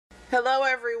Hello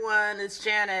everyone, it's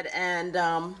Janet, and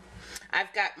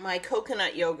I've got my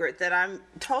coconut yogurt that I'm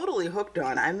totally hooked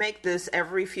on. I make this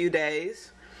every few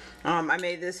days. I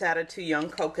made this out of 2 young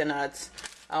coconuts.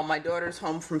 My daughter's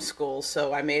home from school,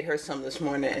 so I made her some this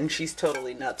morning, and she's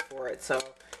totally nuts for it. So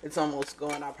it's almost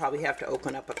gone. I'll probably have to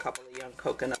open up a couple of young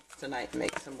coconuts tonight and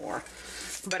make some more.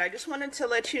 But I just wanted to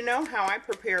let you know how I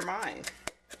prepare mine.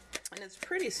 And it's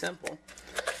pretty simple.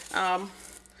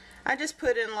 I just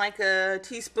put in like a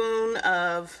teaspoon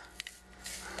of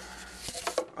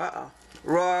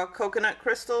raw coconut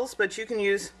crystals, but you can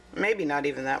use maybe not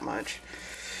even that much.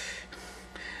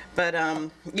 But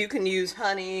you can use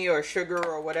honey or sugar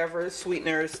or whatever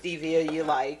sweetener, stevia you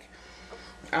like.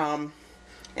 And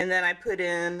then I put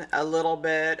in a little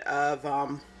bit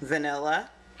of vanilla.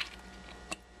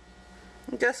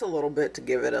 Just a little bit to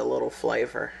give it a little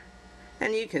flavor.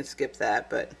 And you can skip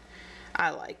that, but I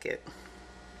like it.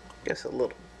 Just a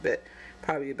little bit,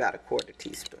 probably about a 1/4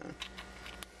 teaspoon.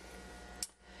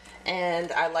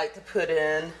 And I like to put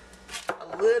in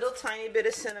a little tiny bit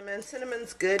of cinnamon.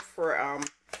 Cinnamon's good for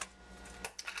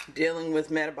dealing with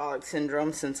metabolic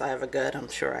syndrome. Since I have a gut, I'm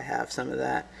sure I have some of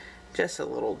that. Just a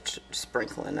little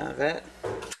sprinkling of it.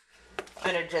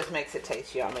 And it just makes it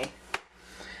taste yummy.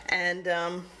 And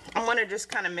I'm going to just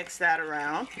kind of mix that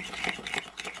around.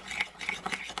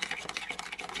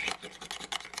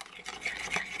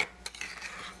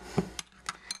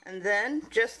 And then,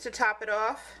 just to top it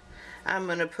off, I'm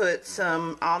going to put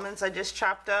some almonds I just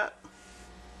chopped up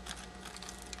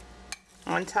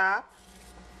on top.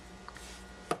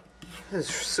 This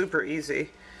is super easy.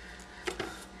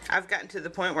 I've gotten to the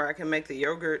point where I can make the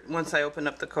yogurt once I open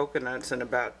up the coconuts in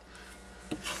about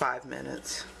 5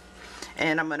 minutes.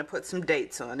 And I'm going to put some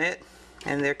dates on it.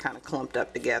 And they're kind of clumped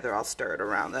up together. I'll stir it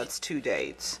around. That's 2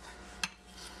 dates.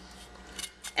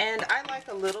 And I like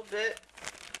a little bit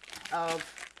of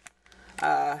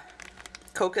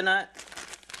coconut,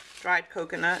 dried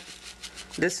coconut.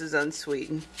 This is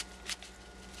unsweetened.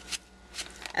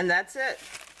 And that's it.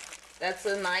 That's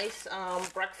a nice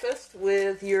breakfast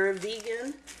with your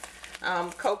vegan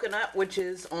coconut, which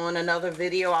is on another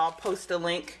video. I'll post a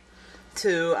link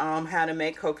to how to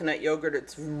make coconut yogurt.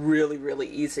 It's really, really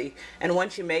easy. And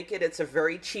once you make it, it's a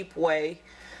very cheap way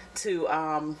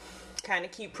to kind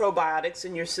of keep probiotics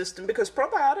in your system, because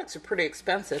probiotics are pretty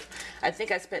expensive. I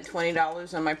think I spent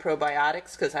 $20 on my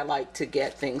probiotics because I like to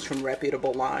get things from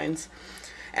reputable lines.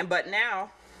 But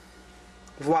now,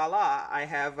 voila, I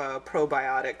have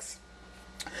probiotics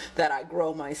that I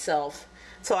grow myself.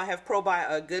 So I have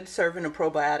a good serving of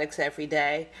probiotics every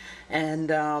day,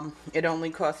 and it only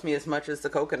costs me as much as the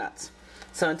coconuts.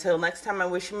 So until next time, I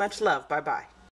wish you much love. Bye-bye.